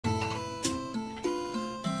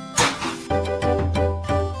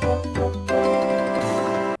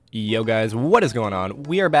Yo guys, what is going on?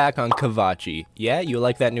 We are back on Kavachi. Yeah, you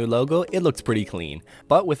like that new logo? It looks pretty clean.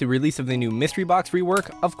 But with the release of the new mystery box rework,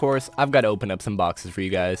 of course, I've got to open up some boxes for you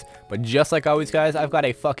guys. But just like always guys, I've got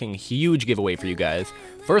a fucking huge giveaway for you guys.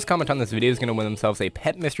 First comment on this video is going to win themselves a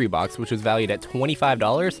pet mystery box, which is valued at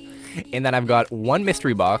 $25. And then I've got one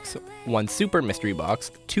mystery box, one super mystery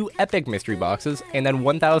box, 2 epic mystery boxes, and then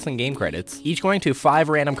 1,000 game credits, each going to 5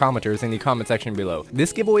 random commenters in the comment section below.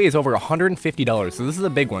 This giveaway is over $150, so this is a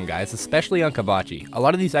big one guys, especially on Kavachi. A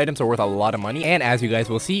lot of these items are worth a lot of money, and as you guys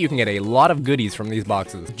will see, you can get a lot of goodies from these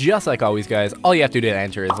boxes. Just like always guys, all you have to do to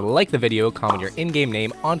enter is like the video, comment your in-game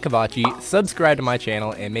name on Kavachi, subscribe to my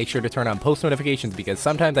channel, and make sure to turn on post notifications because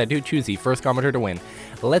sometimes I do choose the first commenter to win.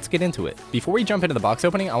 Let's get into it. Before we jump into the box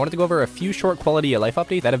opening, I wanted to go over a few short quality of life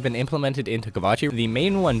updates that have been implemented into Kavachi. The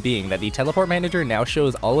main one being that the teleport manager now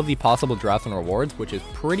shows all of the possible drops and rewards, which is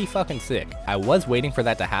pretty fucking sick. I was waiting for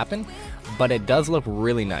that to happen, but it does look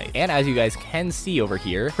really nice. And as you guys can see over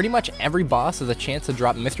here, pretty much every boss has a chance to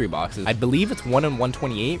drop mystery boxes. I believe it's 1 in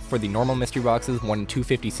 128 for the normal mystery boxes, 1 in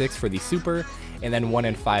 256 for the super, and then 1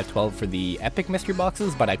 in 512 for the epic mystery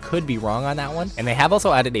boxes, but I could be wrong on that one. And they have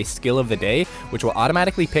also added a skill of the day, which will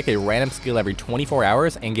automatically pick a random skill every 24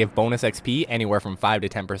 hours and give bonus XP anywhere from 5 to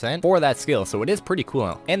 10% for that skill, so it is pretty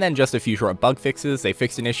cool. And then just a few short bug fixes. They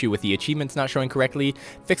fixed an issue with the achievements not showing correctly,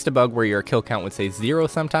 fixed a bug where your kill count would say 0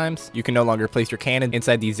 sometimes. You can no longer place your cannon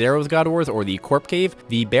inside the Zero's God Wars or the Corp Cave.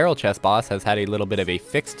 The barrel chest boss has had a little bit of a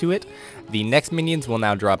fix to it. The next minions will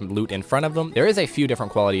now drop loot in front of them. There is a few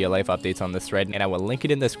different quality of life updates on this thread, and I will link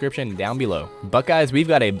it in the description down below. But guys, we've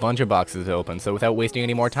got a bunch of boxes to open, so without wasting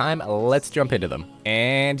any more time, let's jump into them.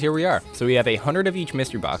 And here we are. So we have 100 of each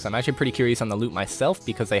mystery box. I'm actually pretty curious on the loot myself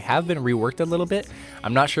because they have been reworked a little bit.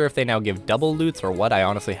 I'm not sure if they now give double loots or what. I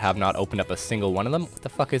honestly have not opened up a single one of them. What the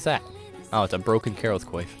fuck is that? Oh, it's a broken Carol's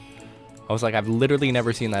coif. I was like, I've literally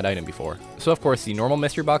never seen that item before. So of course, the normal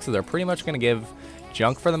mystery boxes are pretty much going to give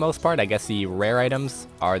junk for the most part. I guess the rare items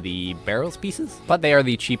are the barrels pieces, but they are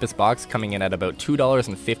the cheapest box, coming in at about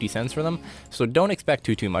 $2.50 for them. So don't expect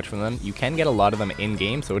too much from them. You can get a lot of them in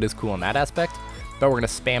game, so it is cool in that aspect. But we're going to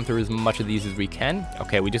spam through as much of these as we can.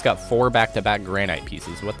 Okay, we just got 4 back-to-back granite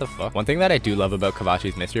pieces. What the fuck? One thing that I do love about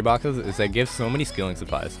Kavachi's mystery boxes is they give so many skilling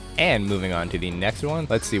supplies. And moving on to the next one,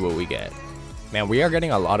 let's see what we get. Man, we are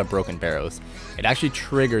getting a lot of broken barrows. It actually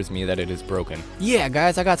triggers me that it is broken. Yeah,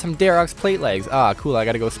 guys, I got some Darrock's plate legs. Ah, cool, I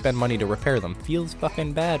gotta go spend money to repair them. Feels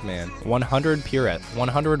fucking bad, man.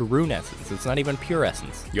 100 rune essence. It's not even pure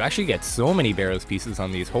essence. You actually get so many barrows pieces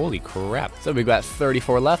on these. Holy crap. So we've got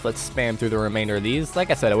 34 left. Let's spam through the remainder of these. Like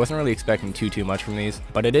I said, I wasn't really expecting too much from these,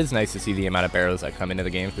 but it is nice to see the amount of barrows that come into the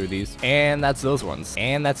game through these. And that's those ones.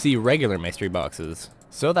 And that's the regular mystery boxes.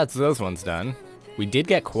 So that's those ones done. We did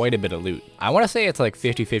get quite a bit of loot. I want to say it's like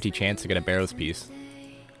 50-50 chance to get a barrows piece.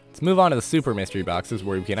 Let's move on to the super mystery boxes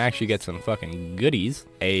where we can actually get some fucking goodies.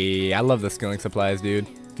 Hey, I love the skilling supplies, dude.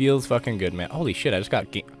 Feels fucking good, man. Holy shit, I just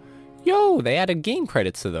got game... Yo, they added game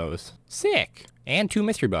credits to those. Sick. And 2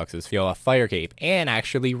 mystery boxes. Feel a fire cape and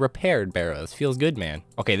actually repaired barrows. Feels good, man.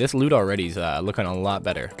 Okay, this loot already is looking a lot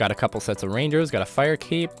better. Got a couple sets of rangers, got a fire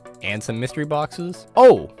cape, and some mystery boxes.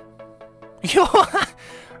 Oh! Yo!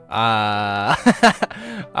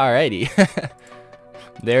 Alrighty.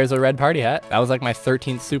 There's a red party hat. That was like my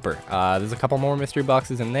 13th super. There's a couple more mystery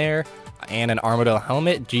boxes in there. And an armadillo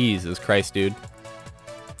helmet. Jesus Christ, dude.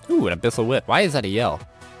 Ooh, an abyssal whip. Why is that a yell?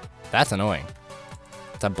 That's annoying.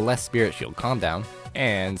 It's a blessed spirit shield. Calm down.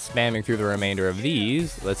 And spamming through the remainder of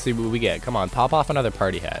these. Let's see what we get. Come on, pop off another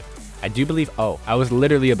party hat. I do believe... Oh, I was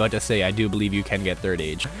literally about to say I do believe you can get 3rd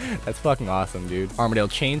age. That's fucking awesome, dude. Armadillo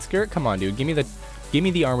chain skirt. Come on, dude. Give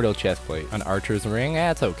me the armadillo chest plate. An archer's ring?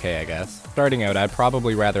 That's okay, I guess. Starting out, I'd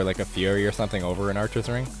probably rather like a fury or something over an archer's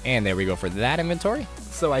ring. And there we go for that inventory.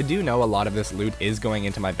 So I do know a lot of this loot is going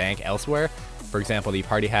into my bank elsewhere. For example, the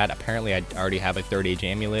party hat. Apparently, I already have a 3rd age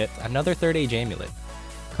amulet. Another 3rd age amulet.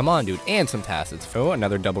 Come on, dude. And some tassets. Oh,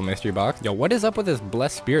 another double mystery box. Yo, what is up with this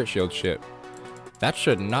blessed spirit shield shit? That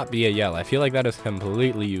should not be a yell. I feel like that is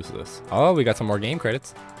completely useless. Oh, we got some more game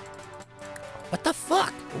credits. What the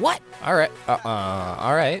fuck? What? Alright.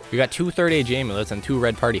 Alright. We got 2 3rd age amulets and 2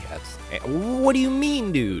 red party hats. What do you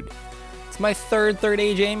mean, dude? It's my 3rd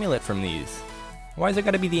age amulet from these. Why is it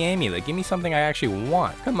gotta be the amulet? Give me something I actually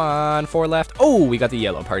want. Come on, 4 left. Oh, we got the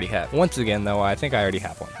yellow party hat. Once again, though, I think I already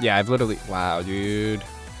have one. Yeah, I've literally... Wow, dude.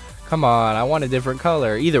 Come on, I want a different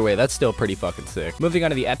color. Either way, that's still pretty fucking sick. Moving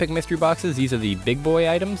on to the epic mystery boxes. These are the big boy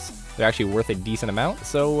items. They're actually worth a decent amount.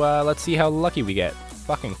 So, let's see how lucky we get.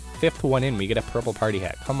 Fucking 5th one in, we get a purple party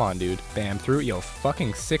hat. Come on, dude. Bam, through. Yo,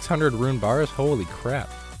 fucking 600 rune bars. Holy crap.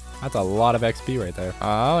 That's a lot of XP right there.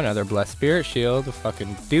 Oh, another Blessed Spirit Shield. A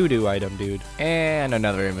fucking doo-doo item, dude. And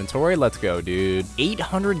another inventory. Let's go, dude.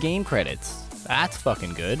 800 game credits. That's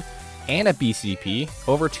fucking good. And a BCP.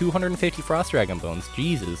 Over 250 Frost Dragon Bones.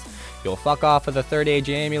 Jesus. You'll fuck off with the third age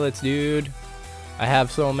amulets, dude. I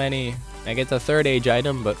have so many. I get the third age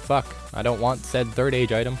item, but fuck. I don't want said third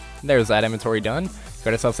age item. There's that inventory done.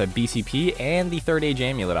 Got ourselves a BCP and the third age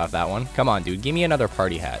amulet off that one. Come on, dude. Give me another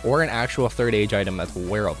party hat. Or an actual third age item that's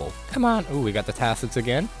wearable. Come on. Ooh, we got the tassets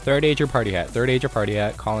again. Third age or party hat. Third age or party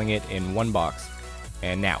hat. Calling it in one box.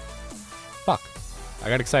 And now. Fuck. I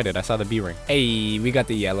got excited. I saw the B ring. Hey, we got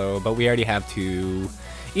the yellow, but we already have two.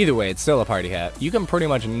 Either way, it's still a party hat. You can pretty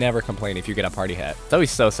much never complain if you get a party hat. It's always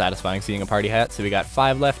so satisfying seeing a party hat. So we got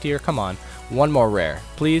 5 left here. Come on. One more rare.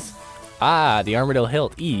 Please. Ah, the Armadillo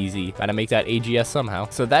Hilt. Easy. Gotta make that AGS somehow.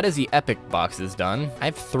 So that is the epic boxes done. I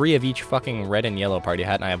have 3 of each fucking red and yellow party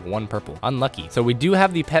hat, and I have 1 purple. Unlucky. So we do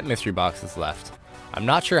have the pet mystery boxes left. I'm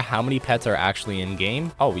not sure how many pets are actually in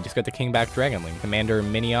game. Oh, we just got the Kingback Dragonling. Commander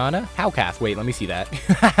Miniana. Howcalf. Wait, let me see that.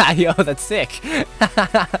 Yo, that's sick.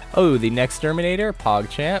 Oh, the next Terminator.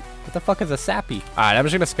 Pogchamp. What the fuck is a Sappy? Alright, I'm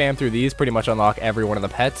just gonna spam through these, pretty much unlock every one of the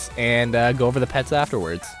pets, and go over the pets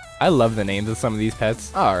afterwards. I love the names of some of these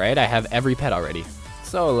pets. Alright, I have every pet already.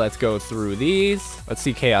 So let's go through these. Let's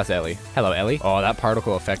see Chaos Ellie. Hello, Ellie. Oh, that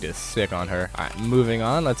particle effect is sick on her. Alright, moving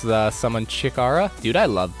on. Let's summon Chikara. Dude, I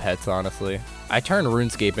love pets, honestly. I turned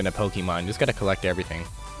RuneScape into Pokemon. Just gotta collect everything.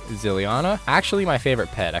 Zilliana. Actually my favorite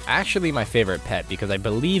pet because I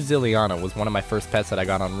believe Zilliana was one of my first pets that I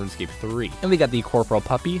got on RuneScape 3. And we got the Corporal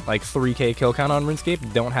Puppy, like 3k kill count on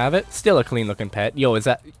RuneScape. Don't have it. Still a clean looking pet. Yo,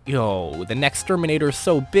 the next Terminator is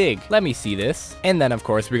so big. Let me see this. And then of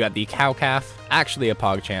course we got the Cowcalf, actually a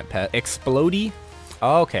Pogchamp pet. Explodey.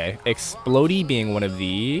 Okay, Explodey being one of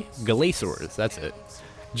the Glaciers. That's it.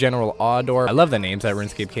 General Audor. I love the names that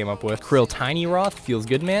RuneScape came up with. Krill Tiny Roth. Feels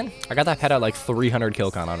good, man. I got that pet at like 300 kill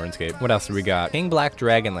count on RuneScape. What else do we got? King Black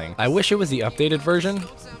Dragonling. I wish it was the updated version,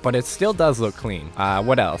 but it still does look clean.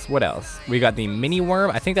 What else? What else? We got the Mini Worm.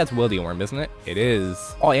 I think that's Wildy Worm, isn't it? It is.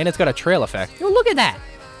 Oh, and it's got a trail effect. Yo, look at that.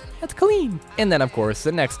 That's clean. And then, of course,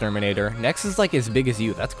 the next Terminator. Next is like as big as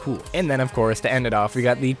you. That's cool. And then, of course, to end it off, we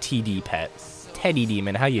got the TD pet. Teddy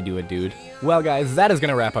Demon, how you doing, dude? Well, guys, that is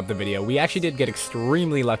gonna wrap up the video. We actually did get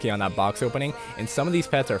extremely lucky on that box opening, and some of these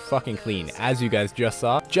pets are fucking clean, as you guys just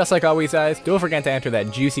saw. Just like always, guys, don't forget to enter that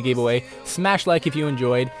juicy giveaway. Smash like if you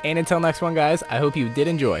enjoyed, and until next one, guys, I hope you did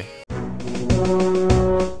enjoy.